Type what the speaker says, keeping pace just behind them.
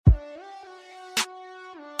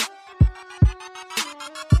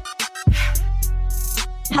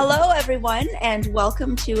Hello, everyone, and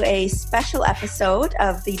welcome to a special episode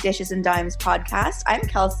of the Dishes and Dimes podcast. I'm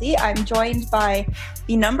Kelsey. I'm joined by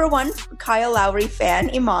the number one Kyle Lowry fan,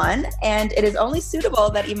 Iman, and it is only suitable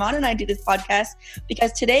that Iman and I do this podcast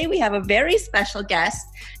because today we have a very special guest,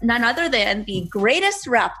 none other than the greatest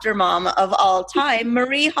Raptor mom of all time,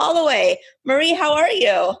 Marie Hollaway. Marie, how are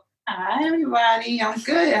you? Hi, everybody. I'm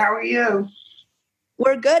good. How are you?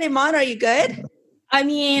 We're good. Iman, are you good? I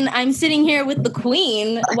mean, I'm sitting here with the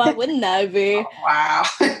queen. Why wouldn't I be? Oh, wow.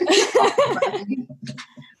 I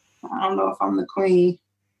don't know if I'm the queen,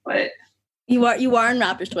 but... You are on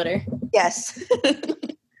Raptors Twitter. Yes.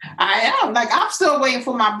 I am. I'm still waiting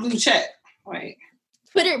for my blue check. Wait.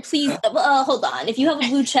 Twitter, please, hold on. If you have a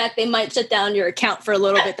blue check, they might shut down your account for a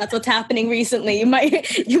little bit. That's what's happening recently. You might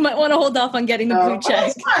want to hold off on getting the blue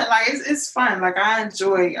check. It's fun. It's fun. I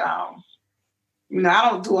enjoy... I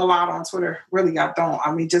don't do a lot on Twitter. Really, I don't.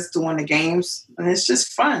 I mean, just doing the games, and it's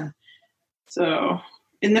just fun. So,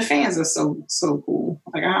 and the fans are so cool.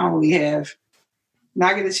 I don't really have.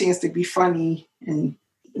 I get a chance to be funny and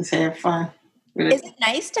just have fun. Is it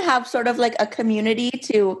nice to have sort of like a community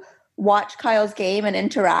to watch Kyle's game and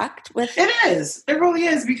interact with? It is. It really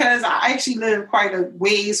is, because I actually live quite a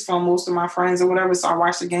ways from most of my friends or whatever, so I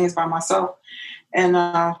watch the games by myself. And,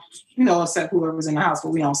 except whoever's in the house, but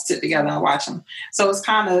we don't sit together and watch them. So it's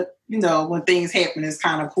kind of, when things happen, it's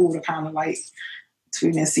kind of cool to kind of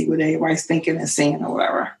tweet and see what everybody's thinking and saying or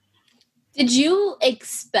whatever. Did you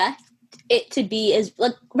expect it to be as,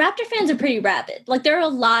 Raptor fans are pretty rabid. There are a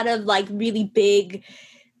lot of, really big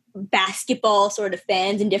basketball sort of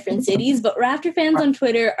fans in different cities, but Raptor fans on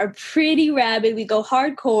Twitter are pretty rabid. We go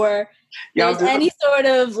hardcore. There's any sort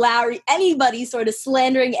of Lowry, anybody sort of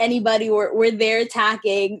slandering anybody, we're there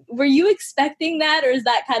attacking. Were you expecting that, or is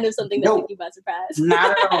that kind of something that took you by surprise?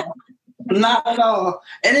 Not at all. Not at all.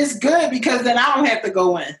 And it's good because then I don't have to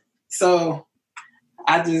go in. So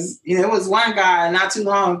I just, it was one guy not too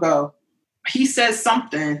long ago. He said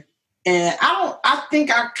something, and I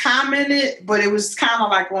think I commented, but it was kind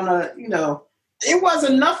of on a, it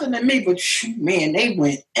wasn't nothing to me, but man, they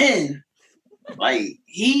went in. I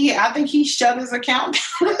think he shut his account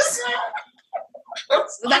down.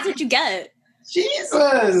 That's what you get.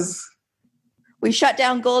 Jesus. We shut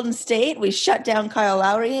down Golden State. We shut down Kyle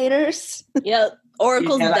Lowry haters. Yep.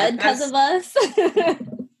 Oracle's dead because of us.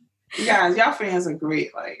 You guys, y'all fans are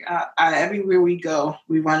great. I everywhere we go,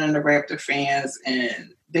 we run into Raptor fans,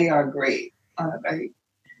 and they are great.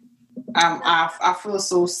 I feel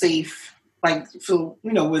so safe.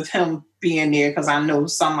 With him being there, because I know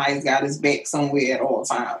somebody's got his back somewhere at all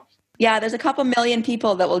times. Yeah, there's a couple million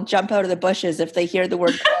people that will jump out of the bushes if they hear the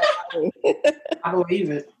word. I believe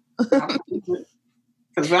it.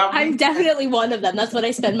 I'm definitely one of them. That's what I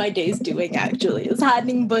spend my days doing, actually, is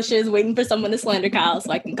hiding bushes, waiting for someone to slander Kyle so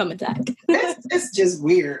I can come attack. It's just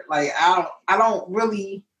weird. I don't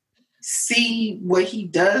really see what he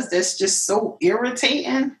does that's just so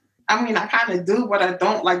irritating. I mean, I kind of do, but I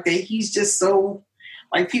don't like that he's just so,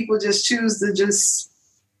 people just choose to just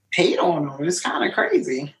hate on him. It's kind of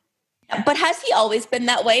crazy. But has he always been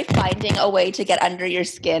that way, finding a way to get under your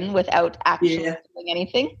skin without actually doing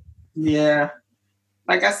anything? Yeah.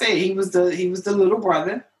 Like I said, he was the little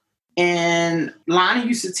brother. And Lonnie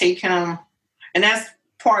used to take him, and that's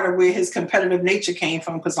part of where his competitive nature came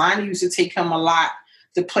from, because Lonnie used to take him a lot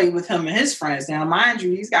to play with him and his friends. Now, mind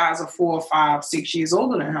you, these guys are 4, 5, 6 years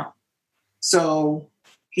older than him. So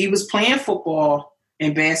he was playing football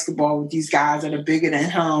and basketball with these guys that are bigger than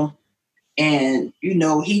him. And,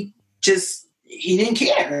 he didn't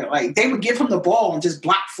care. They would give him the ball and just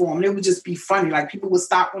block for him. It would just be funny. People would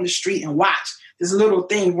stop on the street and watch this little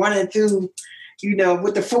thing running through,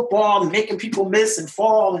 with the football and making people miss and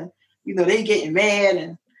fall. And, they getting mad.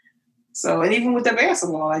 And so, and even with the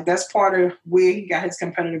basketball, that's part of where he got his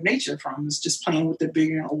competitive nature from, is just playing with the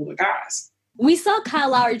bigger and older guys. We saw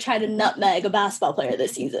Kyle Lowry try to nutmeg a basketball player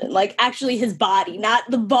this season. Actually his body, not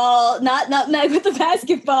the ball, not nutmeg with the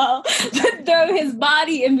basketball, but throw his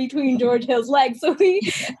body in between George Hill's legs. So we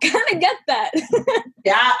kind of get that.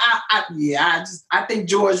 I think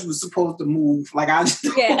George was supposed to move. I don't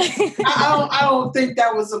think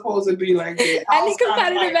that was supposed to be like that. Any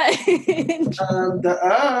competitive edge.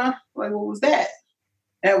 What was that?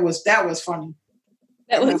 That was funny.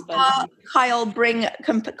 That was fun. Kyle bring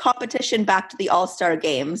competition back to the All-Star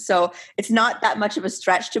game. So it's not that much of a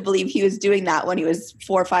stretch to believe he was doing that when he was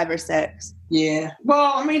 4, 5, or 6. Yeah.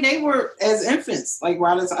 Well, I mean, they were as infants. I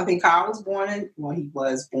think Kyle was he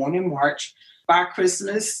was born in March. By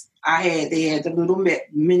Christmas, they had the little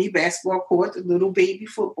mini basketball court, the little baby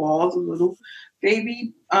football, the little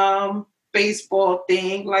baby baseball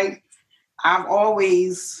thing. I've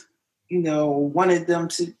always, wanted them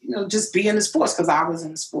to, just be in the sports because I was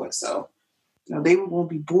in the sports. So, they were going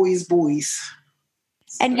to be boys.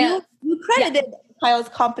 And you credited Kyle's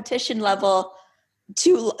competition level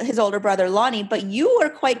to his older brother, Lonnie, but you were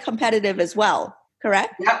quite competitive as well,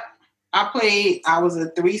 correct? Yep. I was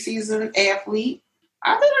a 3-season athlete.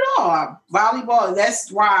 I did it all. Volleyball,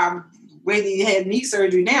 that's why I really had knee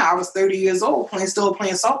surgery now. I was 30 years old, still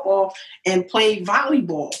playing softball and played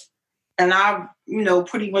volleyball. And I've,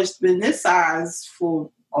 pretty much been this size for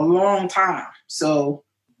a long time. So,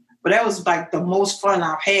 but that was like the most fun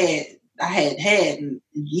I had in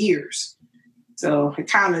years. So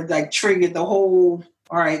it kind of like triggered the whole,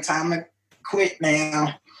 all right, time to quit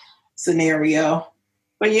now scenario.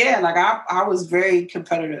 But yeah, like I was very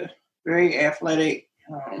competitive, very athletic.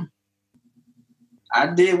 I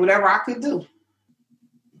did whatever I could do.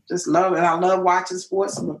 Just love it. I love watching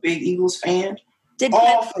sports. I'm a big Eagles fan.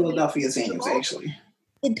 All Philadelphia teams, actually.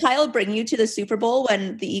 Did Kyle bring you to the Super Bowl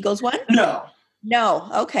when the Eagles won? No.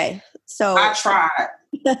 Okay. So I tried.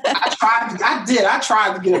 I tried to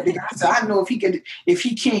get up there. I said, I know if he can,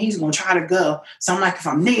 he's going to try to go. So I'm like, if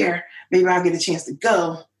I'm there, maybe I'll get a chance to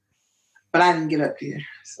go. But I didn't get up here.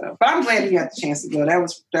 So, but I'm glad he got the chance to go. That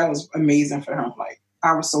was amazing for him. Like,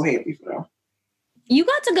 I was so happy for him. You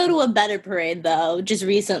got to go to a better parade though, just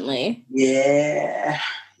recently. Yeah,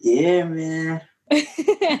 man.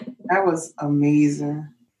 That was amazing.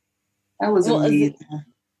 Amazing.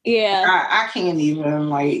 Yeah. I can't even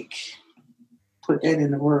like put that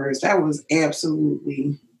into words. That was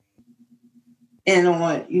absolutely. And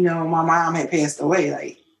on, my mom had passed away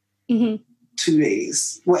like 2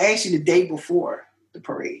 days. Well, actually, the day before the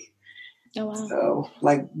parade. Oh wow! So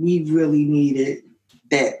like we really needed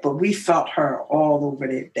that, but we felt her all over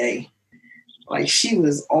that day. Like she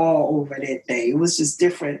was all over that day. It was just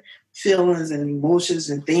different feelings and emotions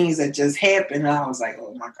and things that just happened. And I was like,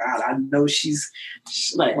 oh my God, I know she's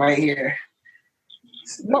like right here.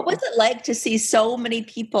 So, what was it like to see so many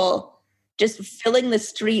people just filling the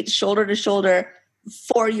streets shoulder to shoulder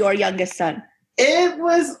for your youngest son? It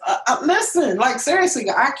was, listen, like seriously,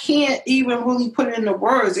 I can't even really put it into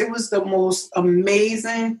words. It was the most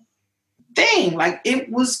amazing thing. Like it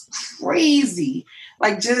was crazy.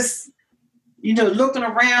 Like just, looking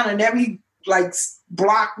around and every like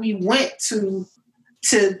block we went to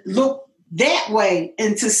look that way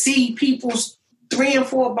and to see people's 3 and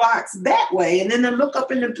 4 blocks that way, and then to look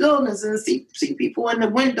up in the buildings and see people in the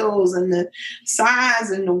windows and the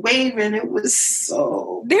signs and the waving. It was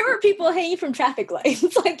so. There were people hanging from traffic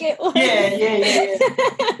lights, like it was. Yeah.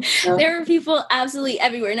 There were people absolutely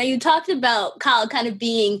everywhere. Now you talked about Kyle kind of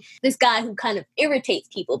being this guy who kind of irritates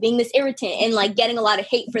people, being this irritant, and like getting a lot of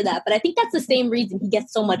hate for that. But I think that's the same reason he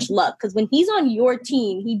gets so much love, because when he's on your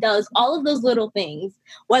team, he does all of those little things,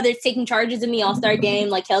 whether it's taking charges in the All-Star game,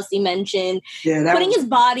 like Kelsey mentioned. Yeah. Putting his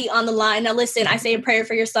body on the line. Now, listen, I say a prayer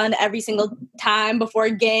for your son every single time before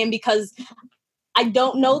a game because I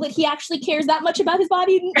don't know that he actually cares that much about his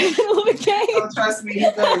body in the middle of a game. Oh, trust me, he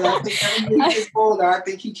does. I think every year he gets older, I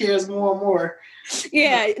think he cares more and more.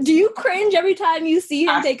 Yeah. Do you cringe every time you see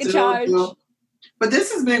him take a charge? Do. But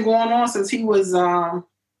this has been going on since he was 8,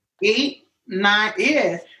 9.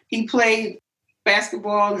 Yeah, he played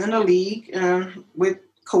basketball in the league with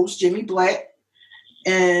Coach Jimmy Black,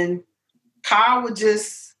 and Kyle would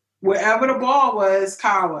just, wherever the ball was,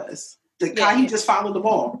 Kyle was. Kyle, he just followed the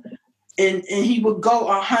ball. And he would go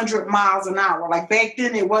 100 miles an hour. Like back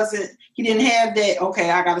then, he didn't have that, okay,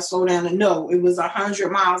 I got to slow down. And no, it was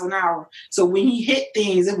 100 miles an hour. So when he hit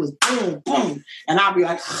things, it was boom, boom. And I'd be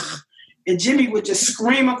like, ugh. And Jimmy would just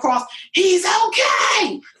scream across, he's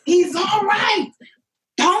okay. He's all right.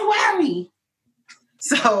 Don't worry.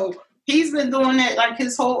 So he's been doing that like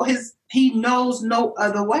he knows no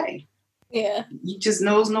other way. Yeah. He just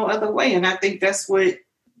knows no other way. And I think that's one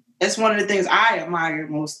of the things I admire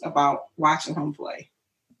most about watching him play.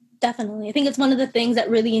 Definitely. I think it's one of the things that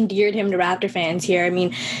really endeared him to Raptor fans here. I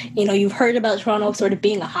mean, you've heard about Toronto sort of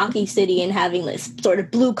being a hockey city and having this sort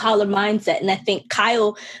of blue collar mindset. And I think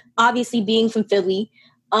Kyle, obviously being from Philly,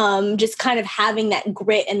 just kind of having that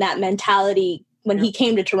grit and that mentality when he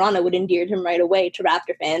came to Toronto would endeared him right away to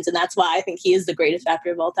Raptor fans. And that's why I think he is the greatest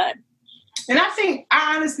Raptor of all time. And I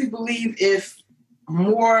honestly believe if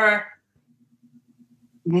more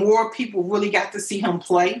people really got to see him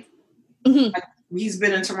play, like he's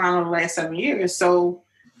been in Toronto the last 7 years. So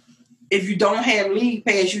if you don't have league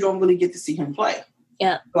pass, you don't really get to see him play.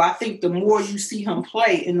 Yeah. So I think the more you see him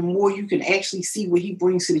play and the more you can actually see what he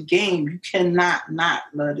brings to the game, you cannot not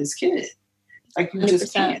love this kid. Like you 100%.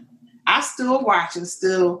 Just can't. I still watch and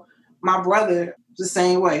my brother, the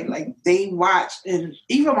same way. Like they watch, and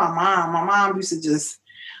even my mom used to just,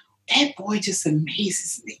 that boy just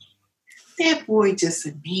amazes me. That boy just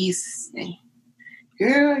amazes me.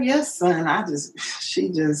 Girl, yes, son.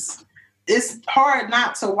 It's hard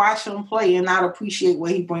not to watch him play and not appreciate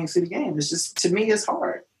what he brings to the game. It's just, to me, it's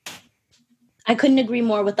hard. I couldn't agree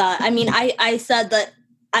more with that. I mean, I said that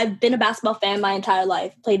I've been a basketball fan my entire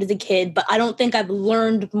life, played as a kid, but I don't think I've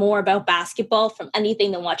learned more about basketball from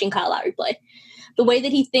anything than watching Kyle Lowry play. The way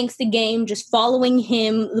that he thinks the game, just following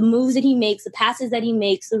him, the moves that he makes, the passes that he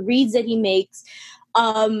makes, the reads that he makes,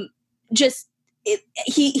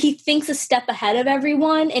 he thinks a step ahead of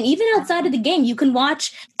everyone. And even outside of the game, you can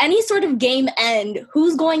watch any sort of game end.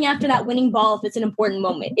 Who's going after that winning ball if it's an important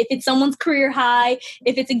moment? If it's someone's career high,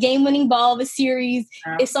 if it's a game-winning ball of a series,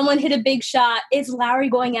 if someone hit a big shot, it's Lowry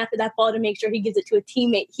going after that ball to make sure he gives it to a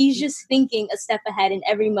teammate. He's just thinking a step ahead in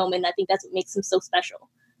every moment. I think that's what makes him so special.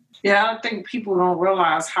 Yeah, I think people don't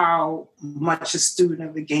realize how much a student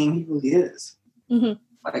of the game he really is. Mm-hmm.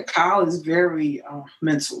 Like Kyle is very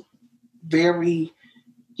mental.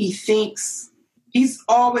 He thinks he's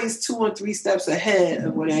always 2 or 3 steps ahead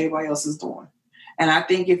of what everybody else is doing. And I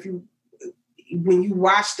think when you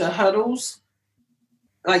watch the huddles,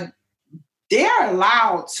 like they're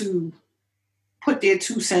allowed to put their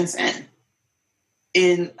 2 cents in.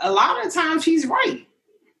 And a lot of times he's right.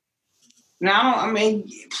 Now,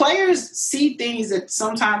 players see things that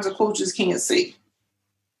sometimes the coaches can't see.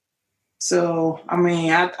 So,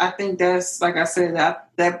 I think that's, like I said,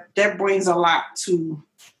 that brings a lot to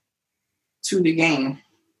the game.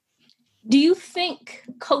 Do you think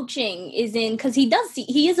coaching is in, because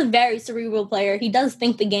he is a very cerebral player. He does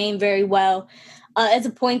think the game very well. As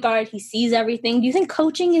a point guard, he sees everything. Do you think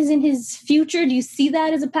coaching is in his future? Do you see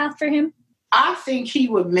that as a path for him? I think he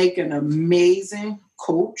would make an amazing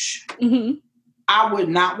coach. Mm-hmm. I would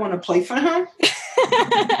not want to play for him.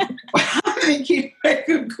 I think he'd make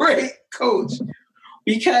a great coach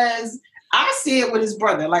because I see it with his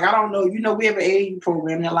brother. Like, I don't know, we have an AAU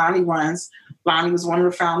program that Lonnie runs. Lonnie was one of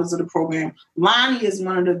the founders of the program. Lonnie is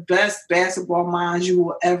one of the best basketball minds you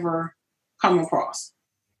will ever come across.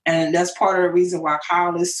 And that's part of the reason why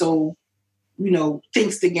Kyle is so,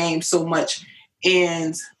 thinks the game so much.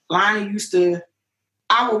 And Lonnie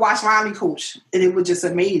I would watch Lonnie coach, and it would just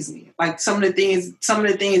amaze me. Like some of the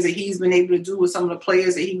things that he's been able to do with some of the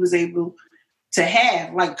players that he was able to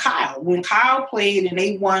have. Like Kyle, when Kyle played and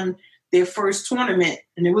they won their first tournament,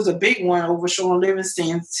 and it was a big one over Sean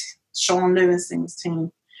Livingston's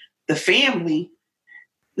team, the family.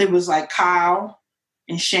 It was like Kyle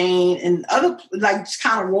and Shane and other like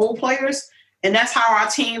kind of role players. And that's how our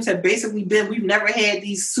teams have basically been. We've never had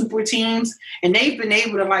these super teams, and they've been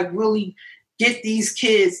able to like really get these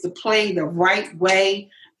kids to play the right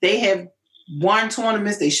way. They have won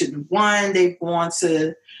tournaments they shouldn't have won. They've gone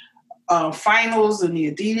to finals in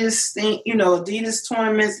the Adidas thing, Adidas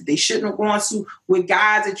tournaments they shouldn't have gone to with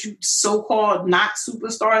guys that you so-called not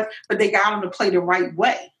superstars, but they got them to play the right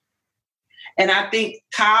way. And I think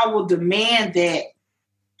Kyle will demand that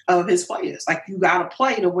of his players. Like, you got to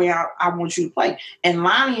play the way I want you to play. And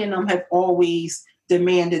Lonnie and them have always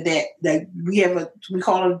demanded that we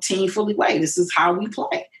call it a team fully way. This is how we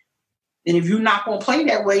play. And if you're not going to play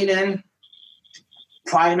that way, then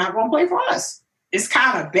probably not going to play for us. It's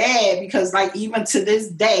kind of bad because, like, even to this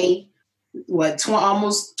day,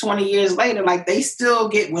 almost 20 years later, like, they still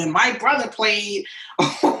get when my brother played,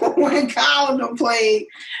 when Kyle and them played,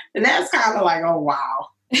 and that's kind of like, oh, wow.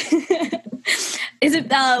 Is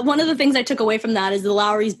it one of the things I took away from that is the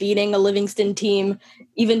Lowry's beating a Livingston team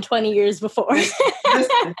even 20 years before?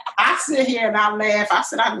 Listen, I sit here and I laugh. I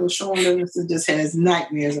said, I know Sean Livingston just has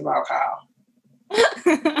nightmares about Kyle.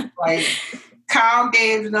 Like, Kyle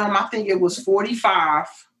gave them, I think it was 45,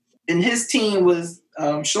 and his team was,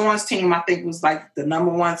 Sean's team, I think, was like the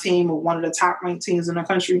number 1 team or one of the top ranked teams in the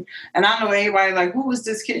country. And I know everybody like, who was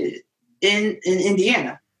this kid in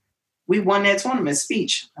Indiana? We won that tournament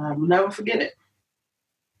speech. I'll never forget it.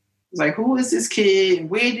 It's like, who is this kid?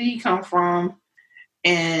 Where did he come from?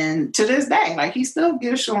 And to this day, like, he still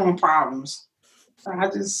gives Sean problems. So I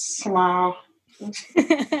just smile. Where's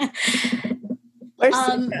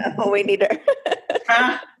Sidra? We need her.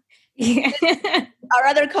 Huh? Yeah. Our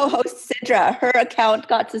other co-host, Sidra, her account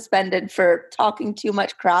got suspended for talking too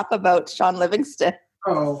much crap about Sean Livingston.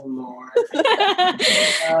 Oh, Lord.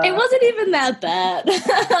 It wasn't even that bad.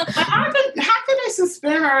 How could they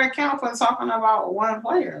suspend her account for talking about one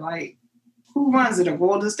player? Like, who runs it? A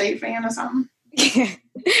Golden State fan or something?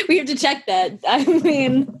 We have to check that. I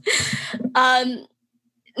mean,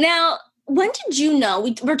 now, when did you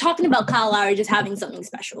know? We're talking about Kyle Lowry just having something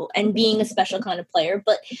special and being a special kind of player,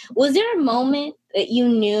 but was there a moment that you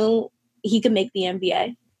knew he could make the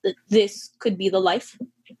NBA? That this could be the life?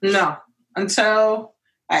 No, until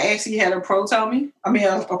I actually had a pro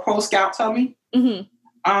scout tell me. Mm-hmm.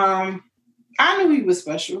 I knew he was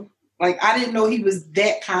special. Like, I didn't know he was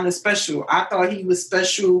that kind of special. I thought he was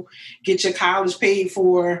special, get your college paid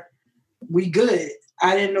for, we good.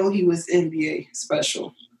 I didn't know he was NBA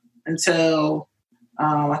special until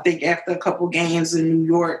I think after a couple games in New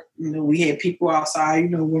York, we had people outside,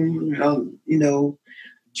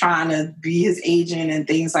 trying to be his agent and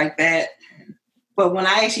things like that. But when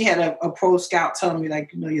I actually had a pro scout tell me,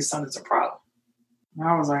 like, your son is a problem. And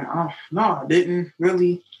I was like, oh, no, I didn't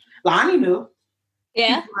really. Lonnie knew.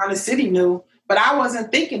 Yeah. People around the city knew. But I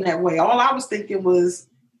wasn't thinking that way. All I was thinking was,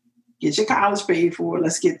 get your college paid for.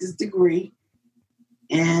 Let's get this degree.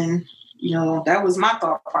 And, that was my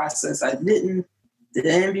thought process. The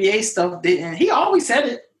NBA stuff didn't. He always said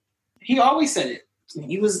it. He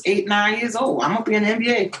was 8, 9 years old. I'm going to be in the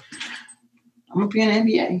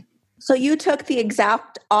NBA. So you took the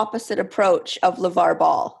exact opposite approach of LeVar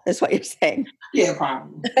Ball, is what you're saying. Yeah,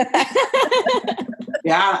 probably.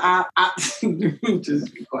 Yeah, I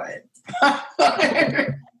just be quiet.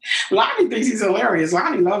 Lonnie thinks he's hilarious.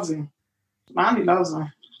 Lonnie loves him. That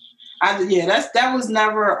was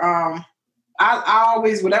never. I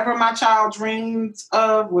always, whatever my child dreams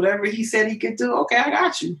of, whatever he said he could do. Okay, I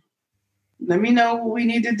got you. Let me know what we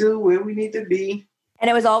need to do, where we need to be. And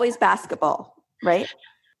it was always basketball, right?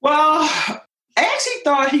 Well, I actually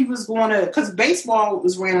thought he was going to, because baseball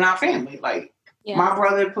was ran in our family. Like, my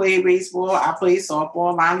brother played baseball. I played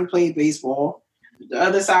softball. Lonnie played baseball. The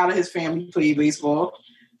other side of his family played baseball.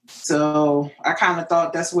 So I kind of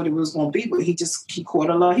thought that's what it was going to be. But he caught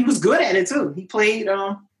a love. He was good at it, too. He played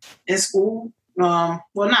in school. Not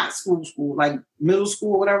school, like middle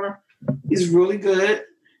school or whatever. He's really good.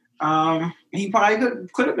 He probably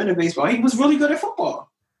could have been in baseball. He was really good at football.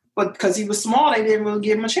 But because he was small, they didn't really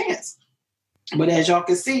give him a chance. But as y'all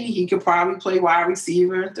can see, he could probably play wide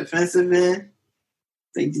receiver, defensive end.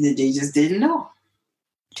 They just didn't know.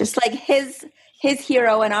 Just like his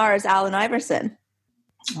hero and ours, Allen Iverson.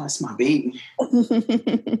 Oh, that's my baby.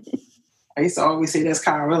 I used to always say that's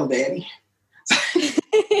Kyle daddy.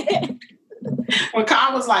 When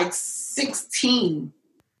Kyle was like 16,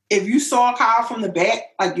 if you saw Kyle from the back,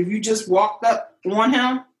 like if you just walked up on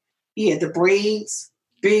him, he had the braids,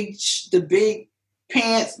 the big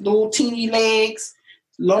pants, little teeny legs,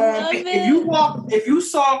 long. If you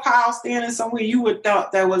saw Kyle standing somewhere, you would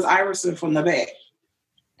thought that was Iverson from the back.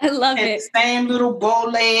 I love and it. The same little bow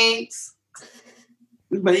legs,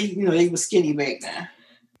 but he was skinny back then.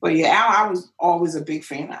 But yeah, I was always a big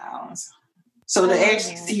fan of Allen's. So to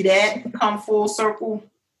actually see that come full circle,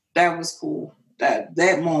 that was cool.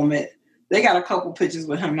 That moment, they got a couple pictures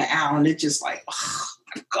with him and Allen. It's just like, oh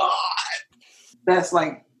my God. That's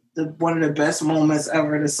like one of the best moments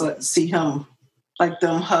ever to see him, like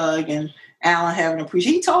them hug and Allen having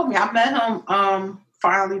appreciation. He told me, I met him,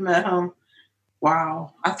 finally met him.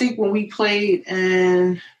 Wow. I think when we played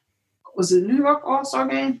in, was it New York All-Star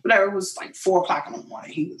game? Whatever, it was like 4:00 in the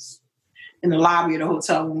morning. He was in the lobby of the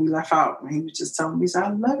hotel when we left out. And he was just telling me, he said, I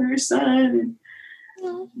love your son. And,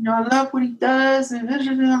 I love what he does. And I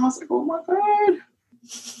was like, oh my God.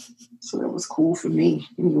 So that was cool for me.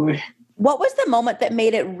 Anyway. What was the moment that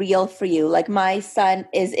made it real for you? Like, my son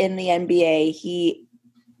is in the NBA. He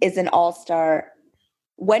is an all-star.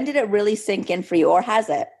 When did it really sink in for you, or has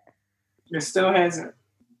it? It still hasn't.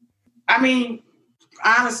 I mean,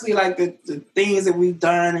 honestly, like the things that we've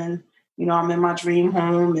done, and, I'm in my dream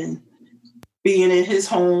home and being in his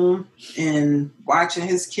home and watching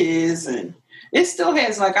his kids, and it still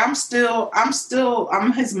has, like, I'm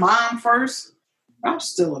his mom first. I'm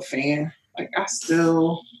still a fan. Like, I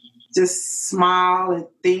still just smile at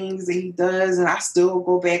things that he does, and I still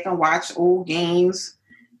go back and watch old games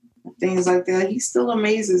and things like that. He still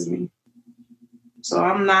amazes me. So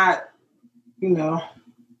I'm not,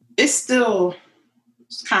 it's still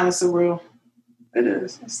kind of surreal. It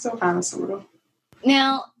is. It's still kind of surreal.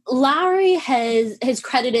 Now, Lowry has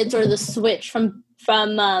credited sort of the switch from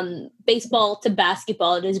baseball to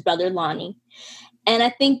basketball to his brother Lonnie. And I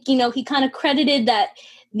think, he kind of credited that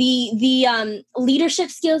the leadership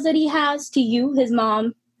skills that he has to you, his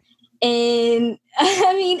mom. And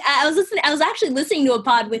I mean, I was actually listening to a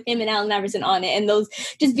pod with him and Allen Iverson on it, and those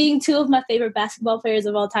just being two of my favorite basketball players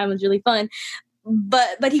of all time was really fun.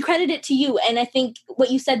 But he credited it to you, and I think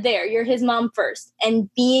what you said there, you're his mom first, and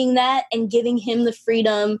being that and giving him the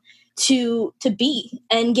freedom to be,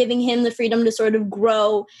 and giving him the freedom to sort of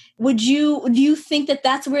grow. Do you think that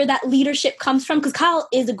that's where that leadership comes from? Because Kyle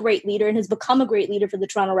is a great leader and has become a great leader for the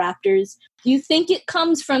Toronto Raptors. Do you think it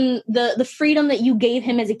comes from the freedom that you gave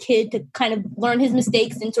him as a kid to kind of learn his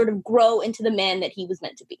mistakes and sort of grow into the man that he was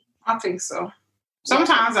meant to be? I think so.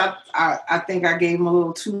 Sometimes I think I gave him a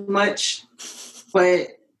little too much, but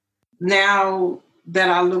now that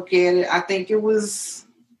I look at it, I think it was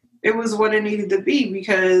what it needed to be,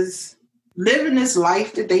 because living this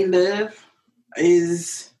life that they live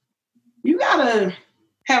is, you gotta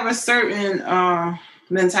have a certain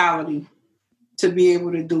mentality to be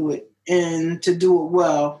able to do it, and to do it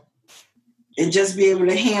well, and just be able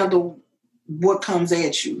to handle what comes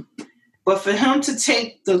at you. But for him to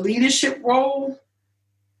take the leadership role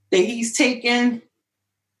that he's taken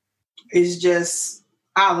is just,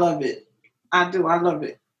 I love it. I do. I love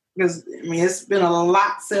it. Because, I mean, it's been a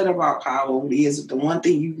lot said about Kyle over the years. The one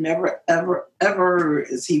thing you've never, ever, ever heard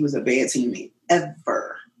is he was a bad teammate.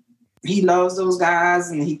 Ever. He loves those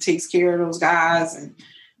guys, and he takes care of those guys. And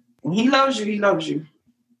when he loves you, he loves you.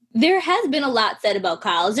 There has been a lot said about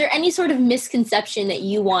Kyle. Is there any sort of misconception that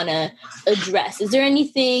you want to address? Is there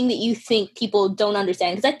anything that you think people don't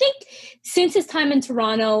understand? Because I think since his time in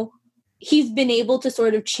Toronto, he's been able to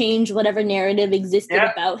sort of change whatever narrative existed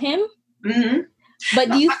about him. Mm-hmm.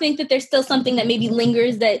 But do you think that there's still something that maybe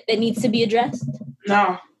lingers that needs to be addressed?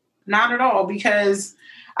 No, not at all. Because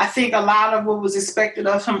I think a lot of what was expected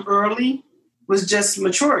of him early was just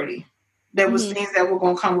maturity. There was things that were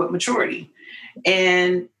going to come with maturity.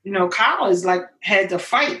 And, you know, Kyle is had to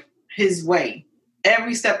fight his way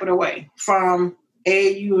every step of the way, from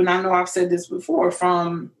AAU. And I know I've said this before,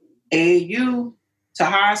 from AAU to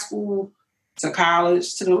high school to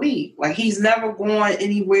college to the league. He's never gone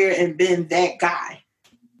anywhere and been that guy.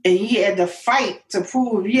 And he had to fight to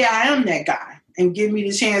prove, I am that guy, and give me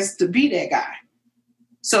the chance to be that guy.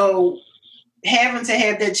 So having to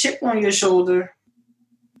have that chip on your shoulder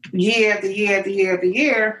year after year after year after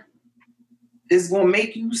year is going to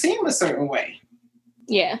make you seem a certain way.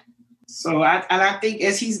 Yeah. So I think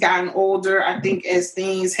as he's gotten older, I think as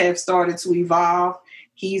things have started to evolve,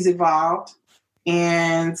 he's evolved.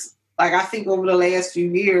 And I think over the last few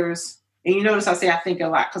years, and you notice I say I think a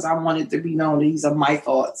lot because I want it to be known that these are my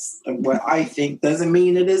thoughts of what I think. Doesn't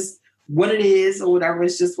mean it is what it is or whatever.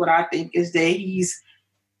 It's just what I think is that he's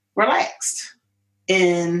relaxed.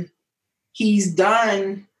 And he's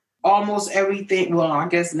done almost everything. Well, I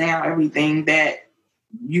guess now everything that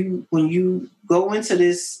when you go into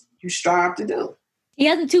this, you strive to do. He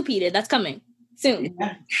hasn't two-peated. That's coming soon.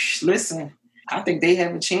 Yeah. Listen, I think they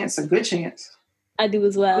have a good chance. I do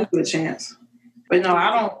as well. A good chance. But no,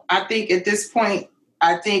 I don't. I think at this point,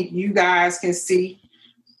 I think you guys can see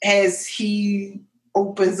as he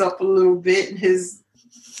opens up a little bit and his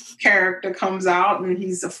character comes out, and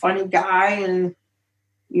he's a funny guy, and,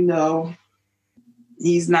 you know,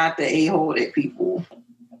 he's not the a-hole that people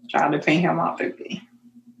try to paint him out to be.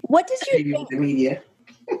 What did you think? The media.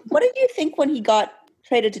 What did you think when he got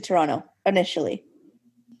traded to Toronto initially?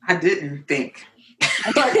 I didn't think.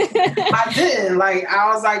 I didn't.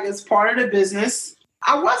 I was like, it's part of the business.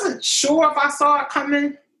 I wasn't sure if I saw it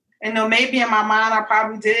coming. And maybe in my mind I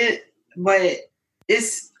probably did, but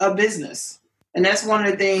it's a business. And that's one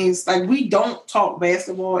of the things, we don't talk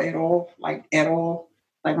basketball at all, at all.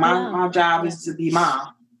 My job is to be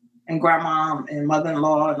mom and grandma and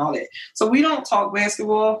mother-in-law and all that. So we don't talk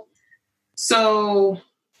basketball. So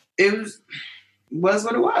it was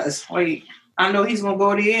what it was. I know he's going to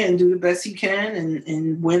go there and do the best he can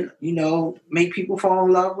and win, make people fall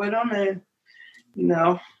in love with him. And,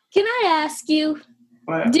 Can I ask you,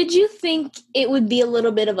 did you think it would be a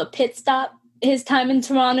little bit of a pit stop, his time in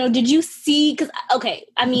Toronto? Did you see,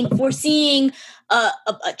 foreseeing a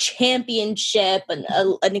championship,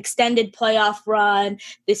 an extended playoff run,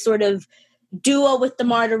 this sort of duo with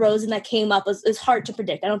DeMar DeRozan that came up is hard to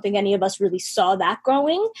predict. I don't think any of us really saw that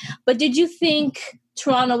growing. But did you think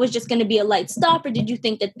Toronto was just going to be a light stop, or did you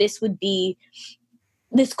think that this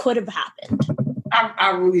could have happened?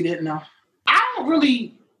 I really didn't know. I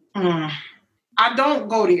don't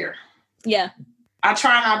go there. Yeah. I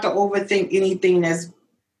try not to overthink anything that's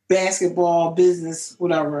basketball, business,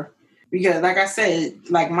 whatever. Because like I said,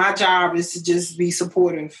 my job is to just be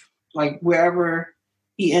supportive, wherever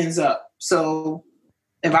he ends up. So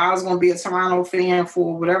if I was going to be a Toronto fan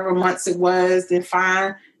for whatever months it was, then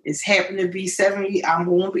fine. It's happened to be 70. It's what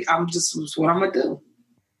I'm going to do.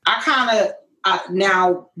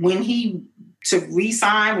 Now when he went to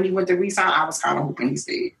re-sign, I was kind of hoping he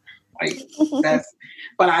stayed.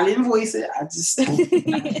 But I didn't voice it. I just hoped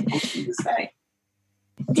he would stay.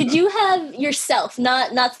 Did you have yourself,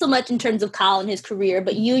 not so much in terms of Kyle and his career,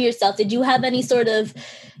 but you yourself, did you have any sort of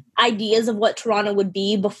ideas of what Toronto would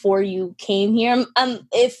be before you came here?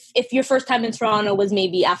 If your first time in Toronto was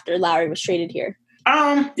maybe after Lowry was traded here.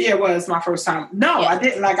 Yeah, it was my first time. No, I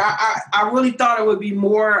didn't. Like, I really thought it would be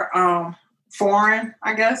more foreign,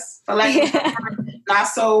 I guess. For not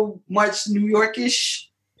so much New Yorkish.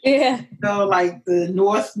 Yeah. So, like the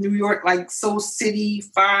North New York, like so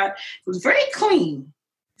city-fied. It was very clean,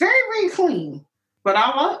 very very clean. But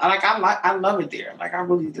I love it there. Like, I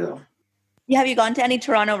really do. Yeah, have you gone to any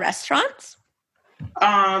Toronto restaurants?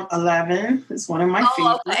 11 is one of my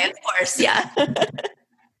favorites. Okay, of course, yeah.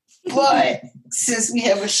 But since we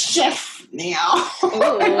have a chef now,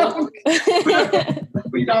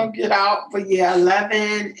 we don't get out. But yeah,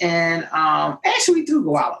 11, and actually we do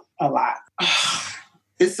go out a lot.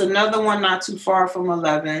 It's another one not too far from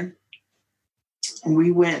 11. And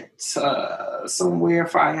we went somewhere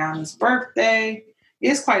for Ayana's birthday.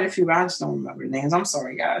 It's quite a few. I just don't remember names. I'm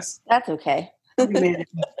sorry, guys. That's okay. Like,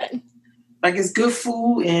 it's good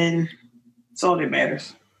food, and it's all that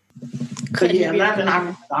matters. But yeah, 11.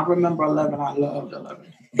 I remember 11. I loved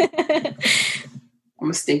 11. I'm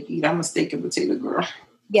a steak eater. I'm a steak and potato girl.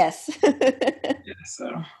 Yes. Yeah,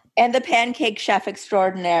 so. And the pancake chef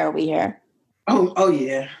extraordinaire, we hear. Oh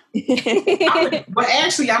yeah. But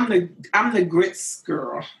actually, I'm the grits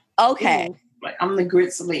girl. Okay. Like, I'm the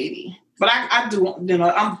grits lady. But I do,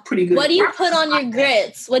 I'm pretty good. What do you put on your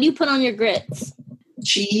grits? What do you put on your grits?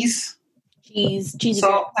 Cheese,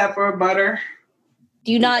 salt, pepper, butter.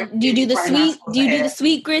 Do you do the sweet? Do you do the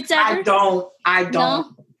sweet grits ever? I don't.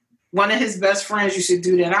 No? One of his best friends used to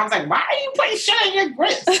do that. And I was like, why are you putting sugar in your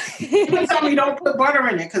grits? He would tell me don't put butter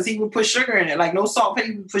in it because he would put sugar in it. Like, no salt,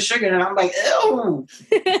 he would put sugar in it. I'm like, ew.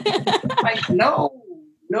 Like, no.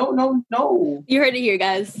 You heard it here,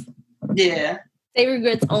 guys. Yeah. Savory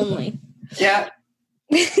grits only. Yeah.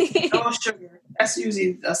 No sugar. That's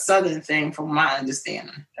usually a Southern thing from my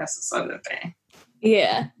understanding. That's a Southern thing.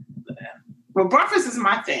 Yeah. But breakfast is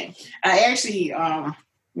my thing. I actually,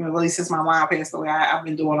 really since my mom passed away, I've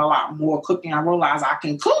been doing a lot more cooking. I realized I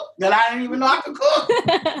can cook that I didn't even know I could cook.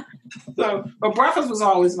 But breakfast was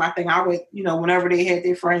always my thing. I would, whenever they had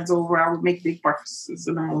their friends over, I would make big breakfasts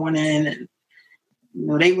in the morning, and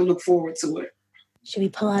they would look forward to it. Should we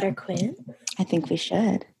pull out our quiz? I think we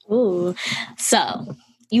should. Ooh. So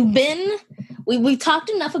we've talked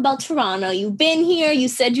enough about Toronto. You've been here. You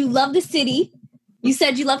said you love the city. You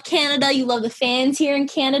said you love Canada. You love the fans here in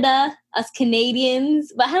Canada, us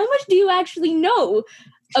Canadians. But how much do you actually know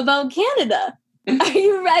about Canada? Are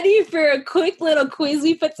you ready for a quick little quiz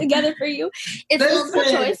we put together for you? It's multiple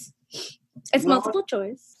choice. It's multiple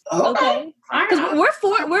choice. Okay. Because we're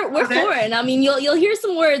foreign. I mean, you'll hear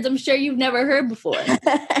some words I'm sure you've never heard before.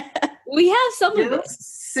 We have some of it.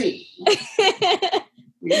 See.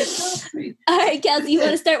 All right, Kelsey, you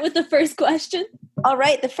want to start with the first question? All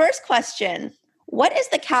right, the first question. What is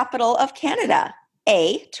the capital of Canada?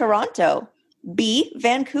 A, Toronto, B,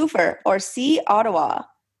 Vancouver, or C, Ottawa?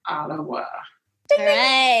 Ottawa. All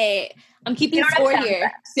right. I'm keeping score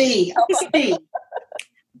here. C.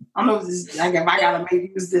 I don't know if I gotta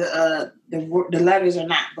maybe use the letters or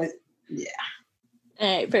not, but yeah.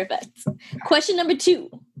 All right, perfect. Question number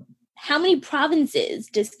 2. How many provinces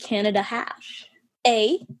does Canada have?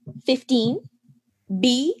 A, 15,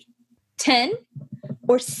 B, 10,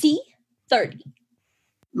 or C, 30?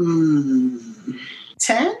 10?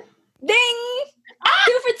 Ding!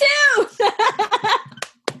 2 for 2!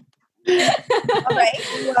 All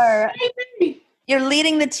right, you're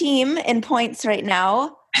leading the team in points right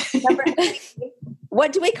now. Number 3,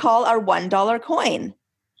 what do we call our $1 coin?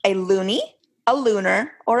 A loonie, a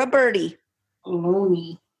lunar, or a birdie? A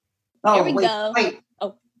loonie. Oh, Here we go. Wait.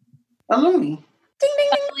 Oh. A loonie. Ding,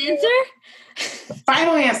 ding, ding.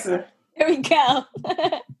 Final answer. Here we go.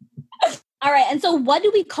 All right, and so what do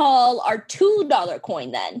we call our $2 coin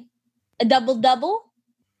then? A double-double,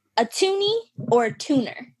 a toonie, or a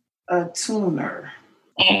tuner? A tuner.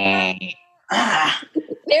 There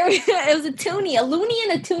it was a toonie, a loonie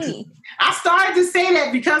and a toonie. I started to say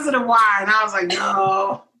that because of the Y, and I was like,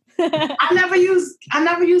 no. I never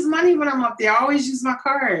use money when I'm up there. I always use my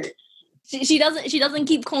card. She doesn't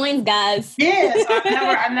keep coins, guys. Yeah, so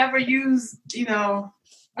I never use, Yeah,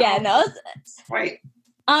 no. Right.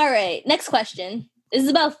 All right, next question. This is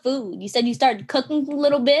about food. You said you started cooking a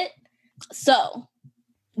little bit. So,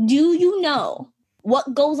 do you know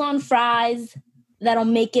what goes on fries that'll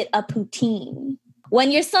make it a poutine?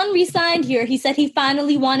 When your son resigned here, he said he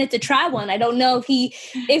finally wanted to try one. I don't know if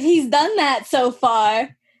he's done that so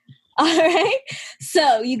far. All right.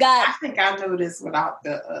 So you got. I think I know this without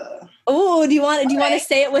the. Oh, do you want to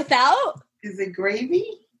say it without? Is it gravy?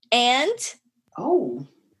 And. Oh.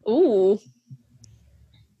 Ooh.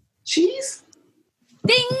 Cheese?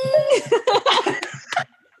 Ding!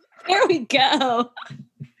 There we go.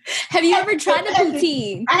 Have you ever tried a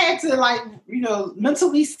poutine? I had to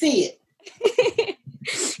mentally see it.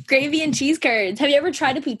 Gravy and cheese curds. Have you ever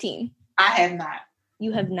tried a poutine? I have not.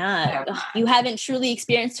 You have not. You haven't truly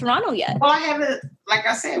experienced Toronto yet. Well, I haven't. Like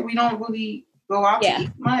I said, we don't really go out to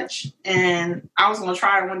eat much. And I was going to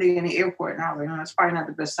try it one day in the airport. And I was like, no, it's probably not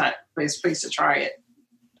the best place to try it.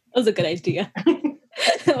 That was a good idea.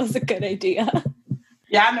 That was a good idea.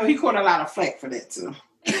 Yeah, I know he caught a lot of flack for that too.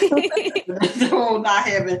 The whole not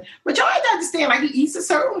having, but y'all have to understand, like, he eats a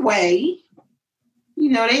certain way.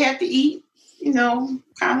 They have to eat,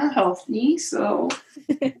 kind of healthy. So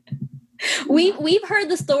we've heard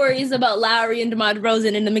the stories about Lowry and DeMar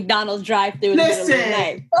DeRozan in the McDonald's drive-thru.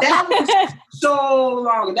 Listen, that was so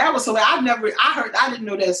long. That was so. I didn't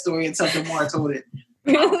know that story until DeMar told it.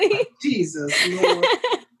 Really? Like, Jesus, Lord.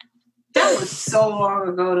 That was so long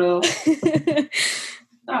ago, though.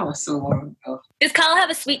 That was so long ago. Does Kyle have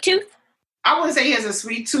a sweet tooth? I wouldn't say he has a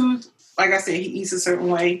sweet tooth. Like I said, he eats a certain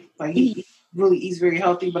way. Like, he really eats very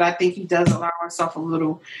healthy, but I think he does allow himself a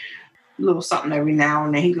little something every now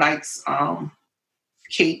and then. He likes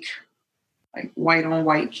cake, like white on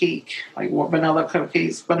white cake, like vanilla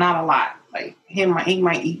cupcakes, but not a lot. Like, he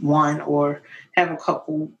might eat one or have a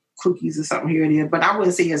couple cookies or something here and there, but I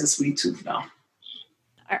wouldn't say he has a sweet tooth, no. All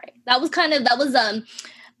right. That was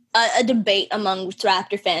a debate among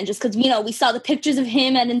Raptor fans, just because, we saw the pictures of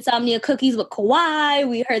him at Insomnia Cookies with Kawhi.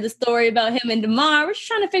 We heard the story about him and DeMar. We're just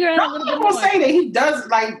trying to figure out a little bit more. I'm going to say that he does,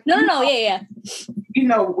 like... No, yeah.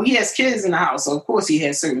 He has kids in the house, so of course he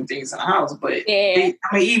has certain things in the house, but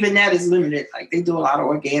even that is limited. Like, they do a lot of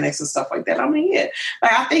organics and stuff like that. Like,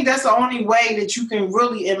 I think that's the only way that you can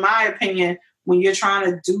really, in my opinion, when you're trying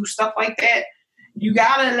to do stuff like that, you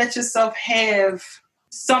gotta let yourself have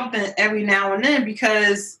something every now and then,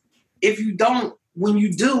 because if you don't, when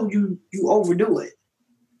you do, you overdo it.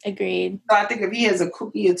 Agreed. So I think if he has a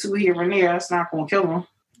cookie or two here and there, that's not going to kill him.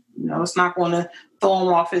 It's not going to throw him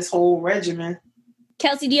off his whole regimen.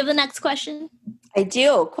 Kelsey, do you have the next question? I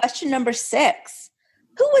do. Question number 6.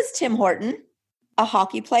 Who was Tim Horton? A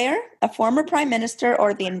hockey player, a former prime minister,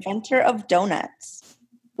 or the inventor of donuts?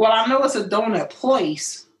 Well, I know it's a donut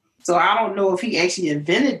place, so I don't know if he actually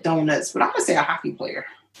invented donuts, but I'm going to say a hockey player.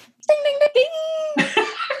 Ding, ding, ding, ding.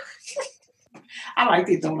 I like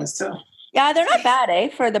these donuts too. Yeah, they're not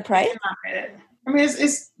bad, for the price. They're not bad. I mean,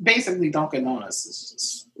 it's basically Dunkin' Donuts. It's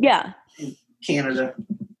just in Canada.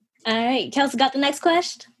 All right. Kelsey got the next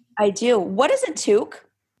question? I do. What is a toque?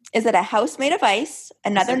 Is it a house made of ice?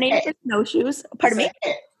 Another name for snowshoes? Pardon me?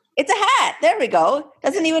 It's a hat. There we go.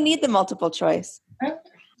 Doesn't even need the multiple choice. I'm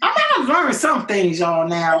going to learn some things, y'all,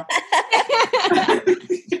 now.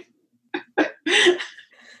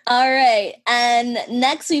 All right. And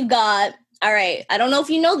next we've got, all right, I don't know if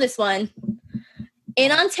you know this one.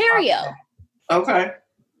 In Ontario, okay,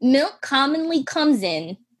 milk commonly comes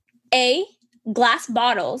in A, glass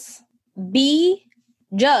bottles, B,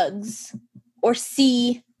 jugs, or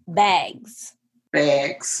C, bags.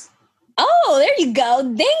 Bags. Oh, there you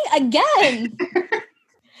go. Ding again.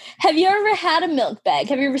 Have you ever had a milk bag?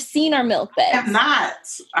 Have you ever seen our milk bags?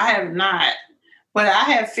 I have not. But I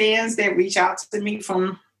have fans that reach out to me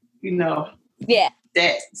from,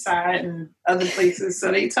 that side and other places.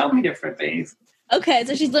 So they tell me different things. Okay,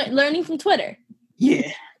 so she's learning from Twitter.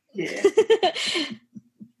 Yeah. This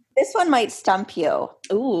one might stump you.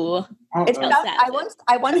 Ooh. It's tough. I once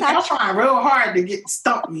I'm trying real hard to get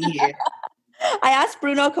stumped me here. I asked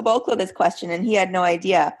Bruno Caboclo this question and he had no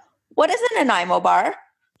idea. What is an Nanaimo bar?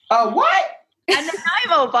 What? A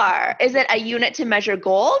Nanaimo bar. Is it a unit to measure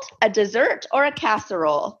gold, a dessert, or a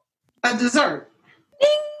casserole? A dessert. Ding!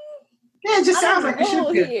 Yeah, it just sounds like it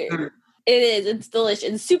should be a dessert. It is. It's delicious.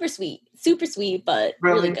 It's super sweet, but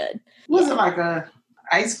really good. Was it like a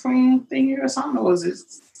ice cream thingy or something? Or was it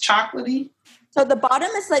chocolatey? So the bottom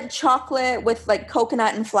is like chocolate with like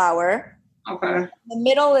coconut and flour. Okay. The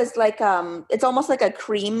middle is like it's almost like a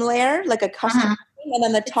cream layer, like a custard cream, and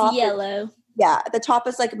then the top yellow. The top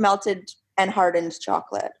is like melted and hardened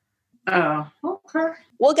chocolate. Oh, okay.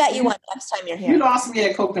 We'll get you one next time you're here. You lost me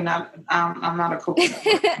at coconut. I'm not a coconut.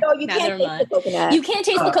 No, you can't taste the coconut. You can't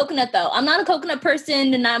taste the coconut though. I'm not a coconut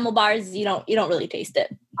person. Nanaimo bars, you don't really taste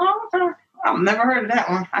it. Oh, okay. I've never heard of that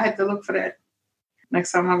one. I had to look for that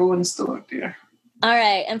next time I go in the store up there. All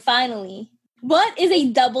right, and finally, what is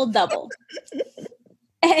a double-double?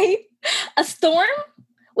 A storm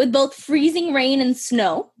with both freezing rain and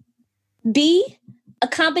snow. B, a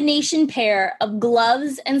combination pair of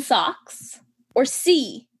gloves and socks? Or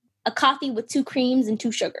C, a coffee with 2 creams and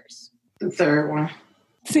 2 sugars? The third one.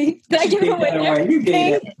 See, did I give it away? You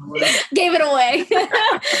gave it away. Gave it away.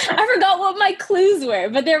 I forgot what my clues were,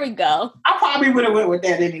 but there we go. I probably would have went with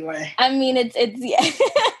that anyway. I mean, it's yeah.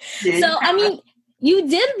 So, I mean, you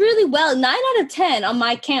did really well. 9 out of 10 on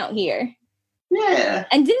my count here. Yeah.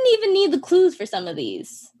 And didn't even need the clues for some of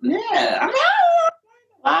these. Yeah. I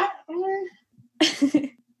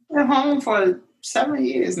mean, I'm home for 7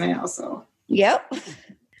 years now, so. Yep.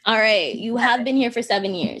 All right. You have been here for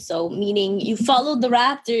 7 years. So meaning you followed the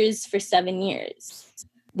Raptors for 7 years.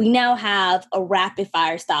 We now have a rapid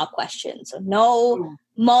fire style question. So no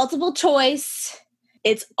multiple choice.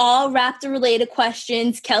 It's all Raptor related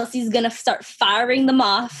questions. Kelsey's going to start firing them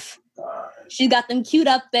off. She's got them queued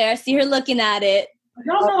up there. See her looking at it.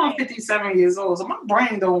 Y'all know I'm 57 years old, so my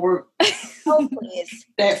brain don't work Oh, please.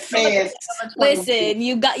 that fast. Listen,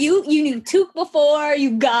 you knew Took before.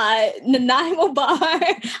 You got Nanaimo Bar.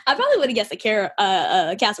 I probably would have guessed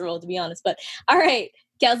a casserole, to be honest. But all right,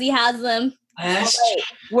 Kelsey has them. All right.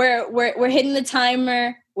 We're hitting the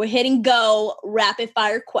timer. We're hitting go. Rapid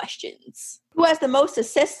fire questions. Who has the most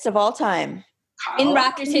assists of all time? In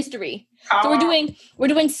Raptors history. So we're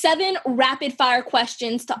doing 7 rapid fire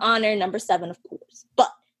questions to honor number 7, of course. But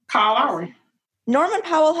Kyle Lowry. Norman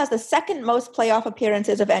Powell has the second most playoff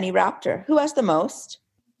appearances of any Raptor. Who has the most?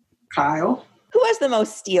 Kyle. Who has the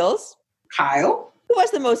most steals? Kyle. Who has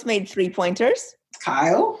the most made 3-pointers?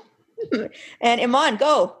 Kyle. And Iman,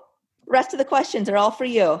 go. Rest of the questions are all for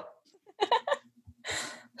you.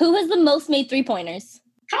 who has the most made 3-pointers?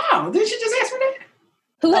 Kyle. Didn't you just ask me that?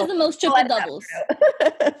 Who has the most triple doubles?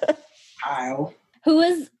 Kyle. Who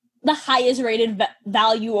is the highest rated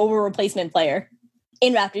value over replacement player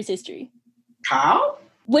in Raptors history? Kyle?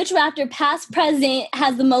 Which Raptor past present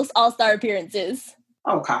has the most all-star appearances?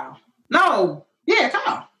 Oh, Kyle. No. Yeah,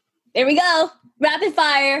 Kyle. There we go. Rapid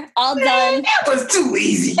fire. All done. That was too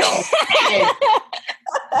easy, y'all.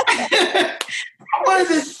 All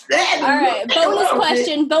right.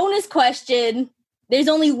 Bonus question. There's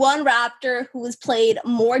only one Raptor who has played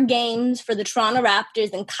more games for the Toronto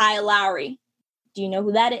Raptors than Kyle Lowry. Do you know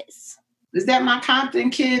who that is? Is that my Compton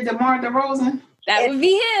kid, DeMar DeRozan? That would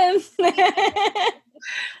be him.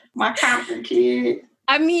 My Compton kid.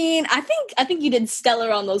 I mean, I think you did stellar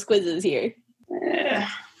on those quizzes here. Yeah.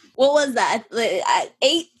 What was that?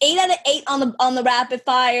 8 out of 8 on the rapid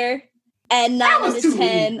fire, and 9 out of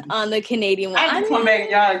 10 on the Canadian one. I have to come back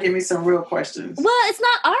and y'all give me some real questions. Well, it's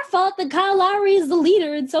not our fault that Kyle Lowry is the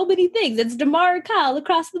leader in so many things. It's DeMar and Kyle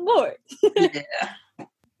across the board. Yeah.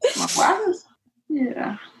 My brothers.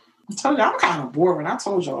 Yeah. I told you, I'm kind of boring. I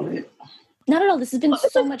told y'all that. Not at all. This has been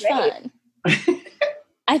so much fun.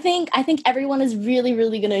 I think everyone is really,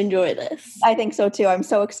 really going to enjoy this. I think so too. I'm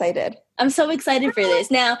so excited. I'm so excited for this.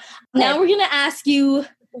 Now we're going to ask you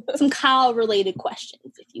some Kyle-related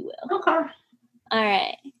questions, if you will. Okay. All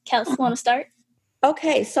right. Kelsey, want to start?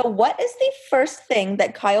 Okay, so what is the first thing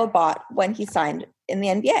that Kyle bought when he signed in the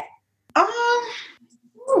NBA? I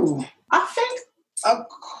think a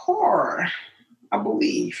car, I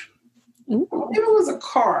believe. Ooh. Maybe it was a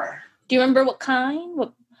car. Do you remember what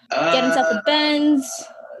kind? Get himself a Benz?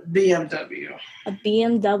 BMW. A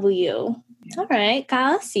BMW. All right,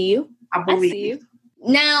 Kyle, I see you. I believe. See you.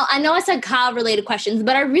 Now, I know I said Kyle-related questions,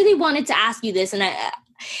 but I really wanted to ask you this. And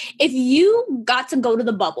if you got to go to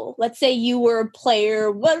the bubble, let's say you were a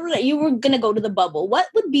player, you were going to go to the bubble, what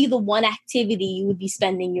would be the one activity you would be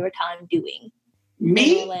spending your time doing?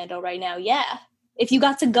 Me? In Orlando right now, yeah. If you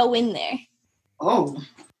got to go in there. Oh,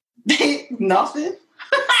 nothing.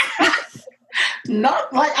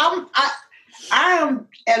 Not like I am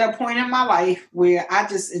at a point in my life where I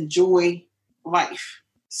just enjoy life.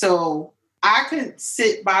 So I could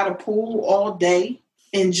sit by the pool all day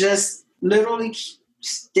and just literally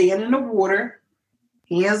stand in the water,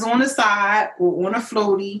 hands on the side or on a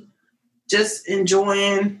floaty, just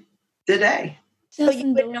enjoying the day. So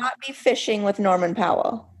you would not be fishing with Norman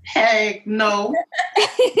Powell? Heck no.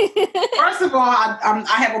 First of all, I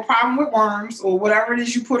have a problem with worms or whatever it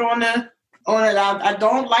is you put on it. I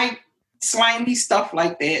don't like slimy stuff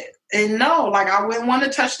like that. And no, like I wouldn't want to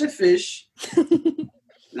touch the fish.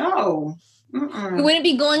 No. Mm-mm. You wouldn't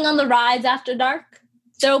be going on the rides after dark?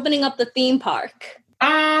 They're opening up the theme park.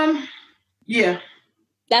 Yeah.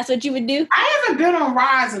 That's what you would do? I haven't been on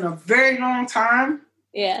rides in a very long time.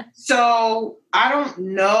 Yeah. So I don't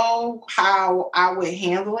know how I would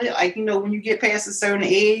handle it. Like, when you get past a certain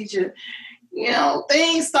age,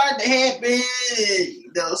 things start to happen.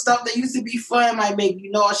 Stuff that used to be fun might make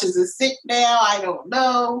you nauseous and sick now. I don't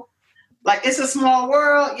know. Like, It's a Small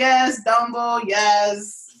World, yes. Dumbo,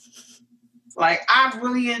 yes. Like, I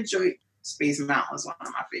really enjoyed Space Mountain. Is one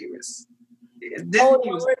of my favorites. Yeah,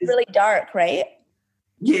 it's really dark, right?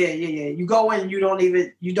 Yeah. You go in, you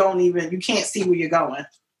can't see where you're going.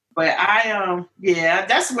 But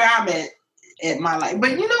that's where I'm at my life.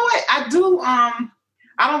 But you know what? I do, I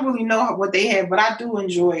don't really know what they have, but I do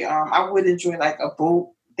enjoy, I would enjoy like a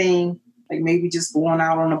boat thing, like maybe just going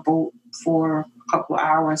out on a boat for a couple of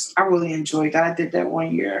hours. I really enjoyed that. I did that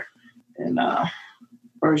one year in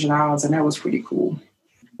Virgin Islands, and that was pretty cool.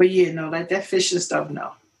 But yeah, no, like that fishing stuff,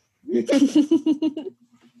 no. I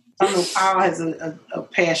know Kyle has a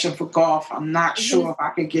passion for golf. I'm not sure if I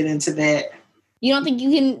could get into that. You don't think you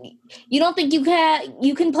can? You don't think you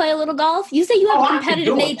can play a little golf? You say you have a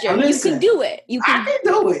competitive nature. You can do it. I can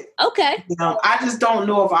do it. Okay. I just don't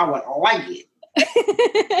know if I would like it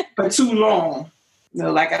for too long.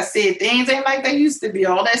 Like I said, things ain't like they used to be.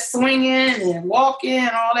 All that swinging and walking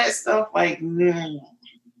and all that stuff. Like, I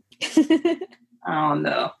don't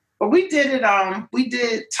know. But we did it. We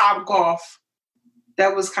did Top Golf.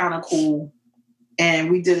 That was kind of cool. And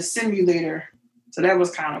we did a simulator. So that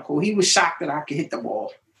was kind of cool. He was shocked that I could hit the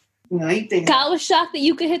ball. He thinks Kyle was shocked that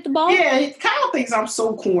you could hit the ball? Yeah, Kyle thinks I'm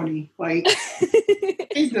so corny. Like,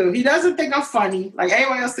 he do. He doesn't think I'm funny. Like,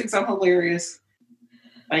 everybody else thinks I'm hilarious.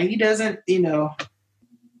 Like, he doesn't,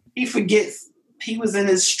 he forgets he was in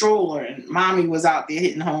his stroller and mommy was out there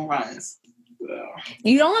hitting home runs. So.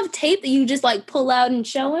 You don't have tape that you just, like, pull out and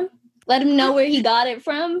show him? Let him know where he got it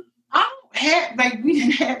from? We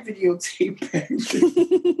didn't have videotape back then.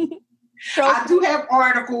 I do have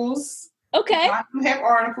articles. Okay. I do have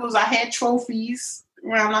articles. I had trophies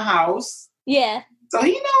around the house. Yeah. So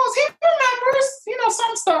he knows, he remembers,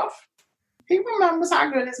 some stuff. He remembers how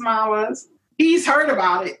good his mom was. He's heard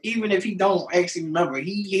about it, even if he don't actually remember.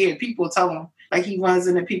 He hear people tell him, like he runs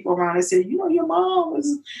into people around and say, your mom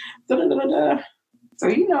was da-da-da-da-da. So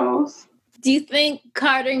he knows. Do you think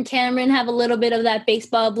Carter and Cameron have a little bit of that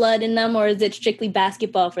baseball blood in them, or is it strictly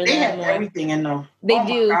basketball for them? They have everything in them. They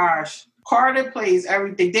do. Oh, my gosh. Carter plays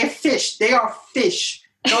everything. They're fish. They are fish.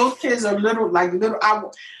 Those kids are little.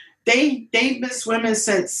 They've been swimming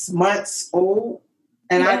since months old,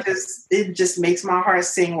 and it just makes my heart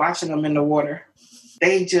sing watching them in the water.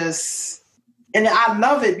 And I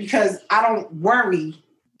love it because I don't worry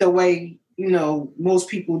the way, most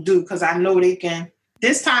people do, because I know they can.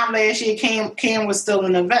 This time last year, Cam was still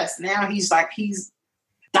in the vest. Now he's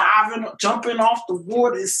diving, jumping off the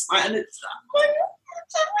water.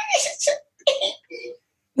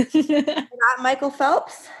 Not Michael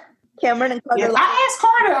Phelps? Cameron and Carter. Yeah, I asked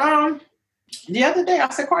Carter the other day, I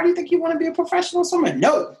said, Carter, you think you want to be a professional swimmer?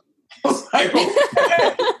 No. I was like,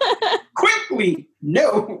 okay. Quickly,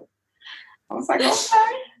 no. I was like,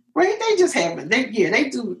 okay. Well, they just have it. They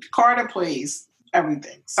do. Carter plays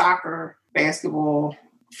everything. Soccer, basketball,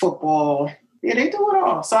 football. Yeah, they do it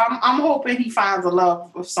all. So I'm hoping he finds a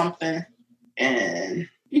love of something. And,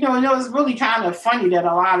 it's really kind of funny that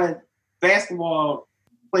a lot of basketball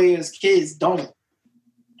players' kids don't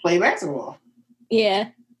play basketball.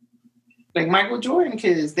 Yeah. Like Michael Jordan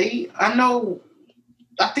kids, I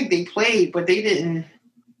think they played, but they didn't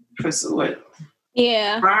pursue it.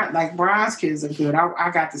 Yeah. Brian's kids are good. I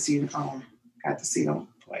got to see them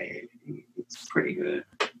play. It's pretty good.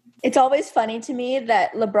 It's always funny to me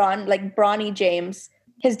that LeBron, like Bronny James,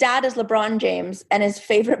 his dad is LeBron James, and his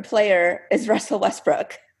favorite player is Russell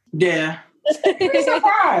Westbrook. Yeah. I'm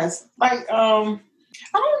surprised. Like, I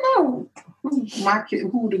don't know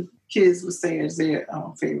who the kids would say is their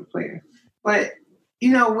favorite player. But,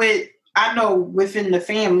 I know within the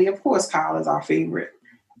family, of course, Kyle is our favorite.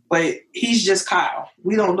 But he's just Kyle.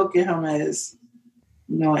 We don't look at him as,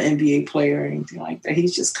 an NBA player or anything like that.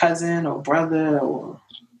 He's just cousin or brother or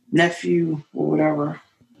nephew or whatever.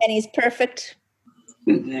 And he's perfect.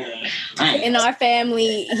 In our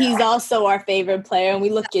family, he's also our favorite player, and we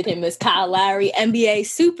look at him as Kyle Lowry, NBA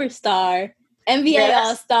superstar, NBA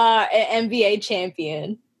All-Star, and NBA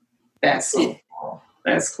champion. That's so cool.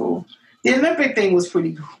 That's cool. The Olympic thing was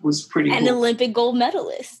pretty cool. An Olympic gold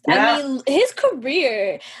medalist. Yeah. I mean, his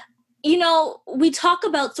career, we talk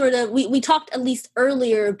about we talked at least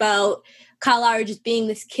earlier about Kyle Lowry just being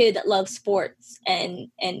this kid that loves sports and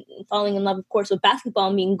falling in love, of course, with basketball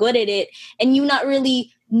and being good at it. And you not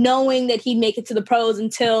really knowing that he'd make it to the pros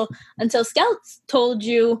until scouts told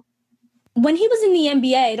you. When he was in the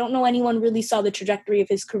NBA, I don't know anyone really saw the trajectory of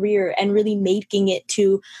his career and really making it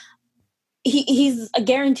to he's a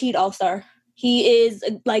guaranteed all-star. He is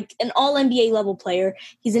like an all-NBA level player.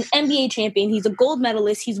 He's an NBA champion. He's a gold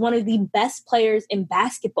medalist. He's one of the best players in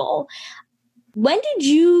basketball. When did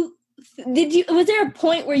you was there a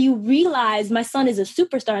point where you realized my son is a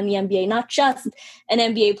superstar in the NBA, not just an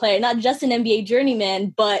NBA player, not just an NBA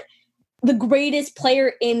journeyman, but the greatest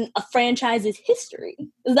player in a franchise's history?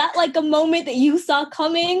 Is that like a moment that you saw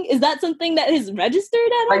coming? Is that something that is registered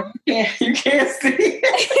at all? Like you can't see.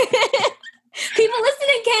 People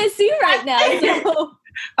listening can't see right now. So.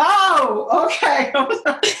 Oh, okay.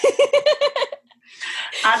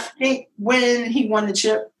 I think when he won the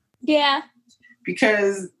chip. Yeah.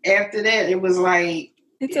 Because after that, it was like...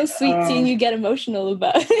 It's so sweet seeing you get emotional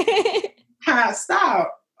about it.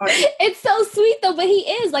 Stop. It's so sweet though, but he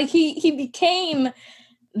is like he became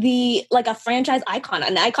a franchise icon,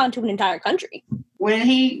 an icon to an entire country. When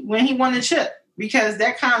he won the chip, because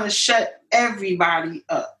that kind of shut everybody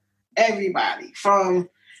up. Everybody from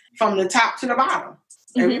the top to the bottom.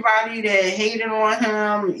 Mm-hmm. Everybody that hated on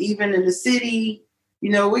him, even in the city. You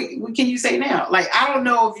know, what can you say now? Like, I don't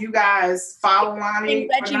know if you guys follow Lonnie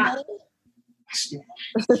or not.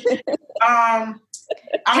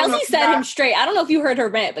 Kelsey set him straight. I don't know if you heard her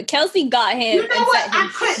rant, but Kelsey got him. You know what? I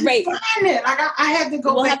couldn't find it. Like I had to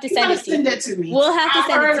go we'll back. Have to send that to me. We'll have to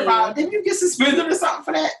send it to you. Didn't you get suspended or something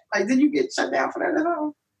for that? Like, did you get shut down for that at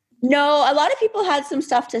all? No, a lot of people had some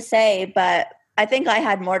stuff to say, but I think I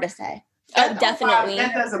had more to say. Definitely.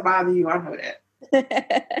 That doesn't bother you. I know that.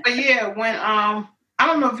 But yeah, when I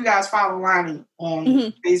don't know if you guys follow Lonnie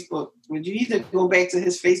on Facebook. Would you either go back to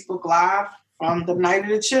his Facebook Live from the night of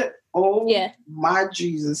the chip? Oh, yeah. My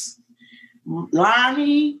Jesus.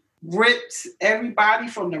 Lonnie ripped everybody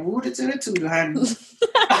from the rooter to the tutor, honey.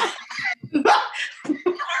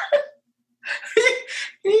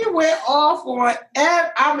 He went off on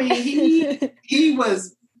he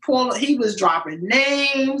was dropping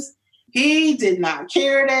names. He did not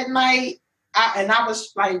care that night. I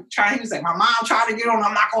was like he was like, my mom tried to get on,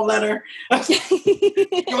 I'm not gonna let her.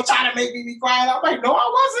 You're trying to make me be quiet. I'm like, no, I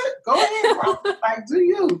wasn't. Go ahead, bro. Like, do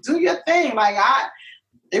your thing. Like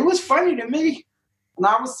it was funny to me. And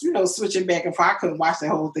I was, switching back and forth. I couldn't watch the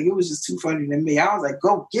whole thing. It was just too funny to me. I was like,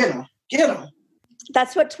 go get him.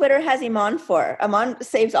 That's what Twitter has Iman for. Iman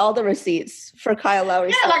saves all the receipts for Kyle Lowry.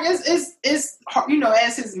 Yeah, like it's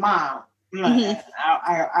as his mom.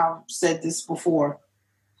 I've said this before.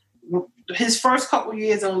 His first couple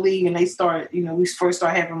years in the league, and they started, we first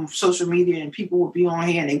started having social media, and people would be on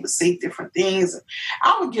here and they would say different things.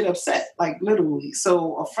 I would get upset, like literally.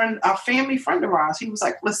 So a family friend of ours, he was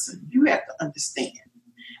like, "Listen, you have to understand,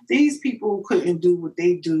 these people couldn't do what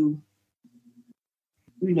they do,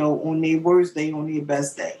 on their worst day, on their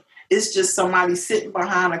best day. It's just somebody sitting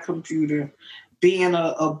behind a computer, being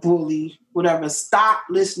a bully, whatever. Stop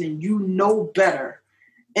listening. You know better."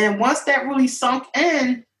 And once that really sunk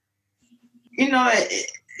in,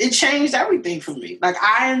 it changed everything for me. Like,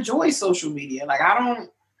 I enjoy social media. Like,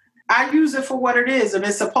 I use it for what it is, and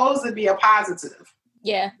it's supposed to be a positive.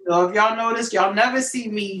 Yeah. If y'all notice, y'all never see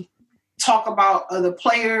me talk about other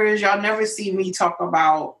players. Y'all never see me talk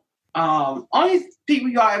about, only people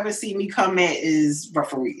y'all ever see me come at is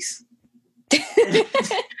referees.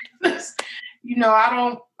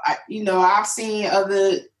 I've seen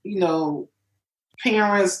other,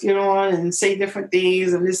 parents get on and say different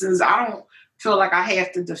things, and I don't feel like I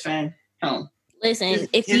have to defend him. Listen,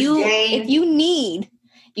 if you need,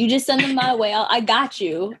 you just send them my way. I got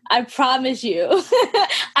you. I promise you.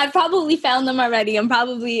 I probably found them already. I'm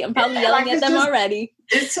probably yelling at them already.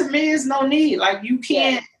 To me, it's no need. Like, you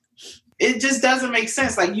can't. Yeah. It just doesn't make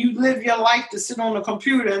sense. Like, you live your life to sit on a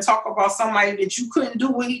computer and talk about somebody that you couldn't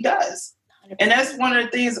do what he does. 100%. And that's one of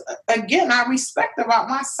the things, again, I respect about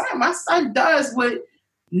my son. My son does what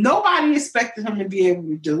nobody expected him to be able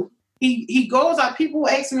to do. He goes out. People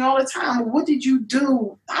ask me all the time, well, what did you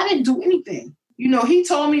do? I didn't do anything. He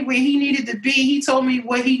told me where he needed to be. He told me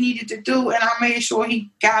what he needed to do, and I made sure he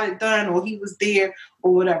got it done, or he was there,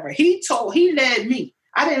 or whatever. He led me.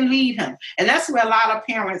 I didn't lead him. And that's where a lot of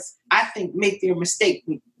parents, I think, make their mistake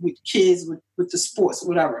with kids, with the sports,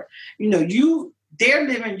 whatever. They're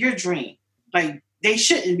living your dream. Like, they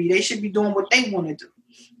shouldn't be. They should be doing what they want to do.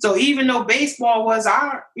 So even though baseball was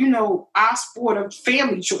our sport of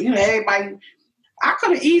family choice, everybody, I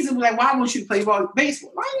could have easily been like, why won't you play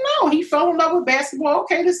baseball? I know. He fell in love with basketball.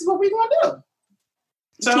 Okay, this is what we're going to do.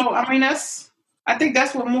 So, I think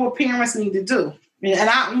that's what more parents need to do.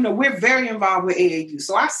 And we're very involved with AAU,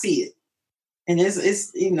 so I see it. And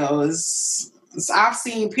I've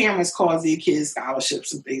seen parents cause their kids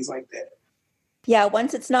scholarships and things like that. Yeah,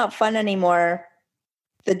 once it's not fun anymore,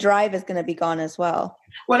 the drive is going to be gone as well.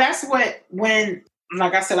 Well, that's when,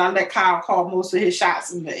 like I said, I let Kyle call most of his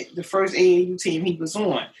shots in the first AAU team he was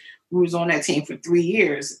on. We was on that team for 3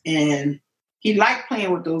 years. And he liked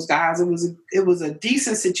playing with those guys. It was a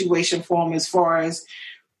decent situation for him as far as,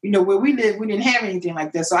 where we live, we didn't have anything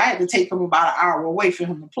like that. So I had to take him about an hour away for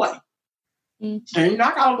him to play. Mm-hmm. And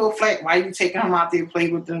I got a little flack. Why you taking him out there to play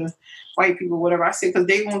with the white people, whatever? I said, because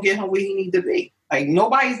they won't get him where he need to be. Like,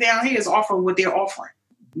 nobody's down here is offering what they're offering,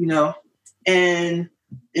 and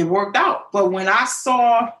it worked out. But when I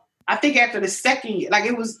saw, I think after the second year, like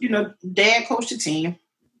it was, Dad coached the team.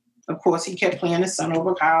 Of course, he kept playing his son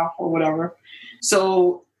over Kyle or whatever.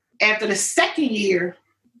 So after the second year,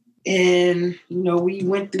 and, we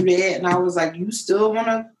went through that, and I was like, you still want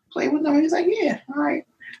to play with them? He was like, yeah, all right.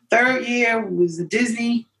 Third year was the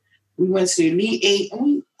Disney. We went to the Elite Eight,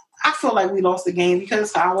 and I feel like we lost the game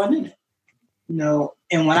because Kyle wasn't in it.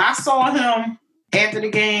 And when I saw him after the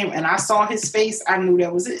game and I saw his face, I knew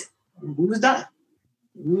that was it. We was done.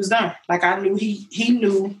 Like, I knew he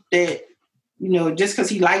knew that, just because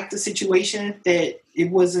he liked the situation, that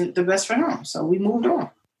it wasn't the best for him. So we moved on.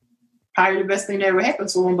 Probably the best thing that ever happened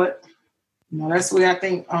to him, but that's where I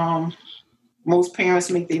think most parents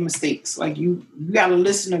make their mistakes. Like, you got to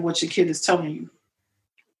listen to what your kid is telling you.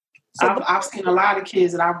 So I've seen a lot of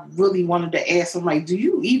kids that I really wanted to ask them, like, do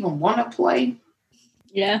you even want to play?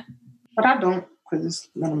 Yeah. But I don't, because it's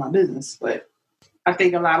none of my business. But I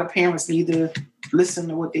think a lot of parents need to listen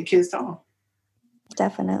to what their kids tell them.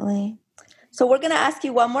 Definitely. So we're going to ask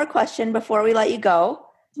you one more question before we let you go.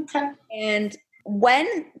 Okay. And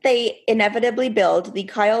when they inevitably build the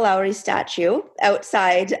Kyle Lowry statue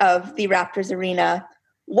outside of the Raptors arena,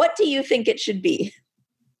 what do you think it should be?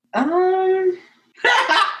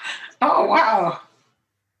 Oh, wow.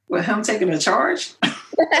 With him taking a charge?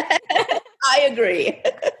 I agree.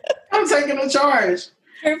 I'm taking a charge.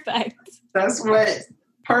 Perfect. That's what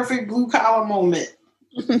perfect blue collar moment.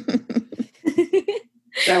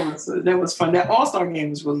 That was fun. That All-Star game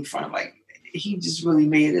was really fun. Like, he just really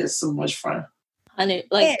made it so much fun. And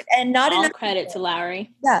not enough credit to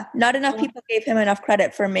Lowry. Yeah, not enough people gave him enough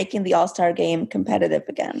credit for making the All-Star game competitive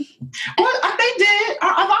again. Well, they did. A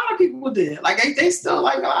lot of people did. Like, they still,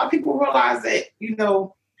 like, a lot of people realize that,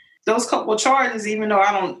 those couple of charges, even though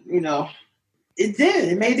I don't, it did.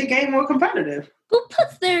 It made the game more competitive. Who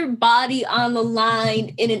puts their body on the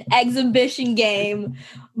line in an exhibition game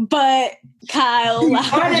but Kyle Lowry?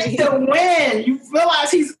 He wanted to win. You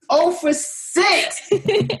realize he's 0 for 6.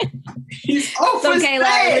 He's 0 for 6. Okay,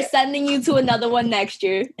 Larry, we're sending you to another one next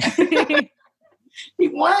year. He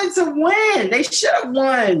wanted to win. They should have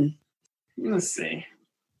won. Let's see.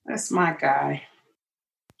 That's my guy.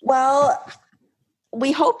 Well,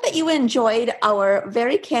 we hope that you enjoyed our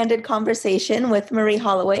very candid conversation with Marie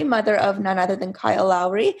Hollaway, mother of none other than Kyle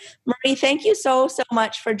Lowry. Marie, thank you so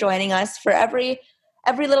much for joining us. For every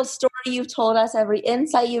little story you've told us, every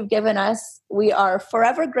insight you've given us, we are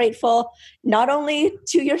forever grateful, not only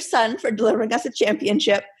to your son for delivering us a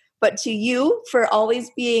championship, but to you for always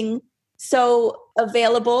being so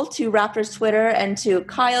available to Raptors Twitter and to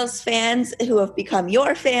Kyle's fans who have become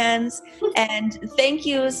your fans. And thank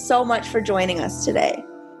you so much for joining us today.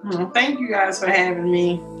 Thank you guys for having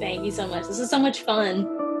me. Thank you so much. This is so much fun.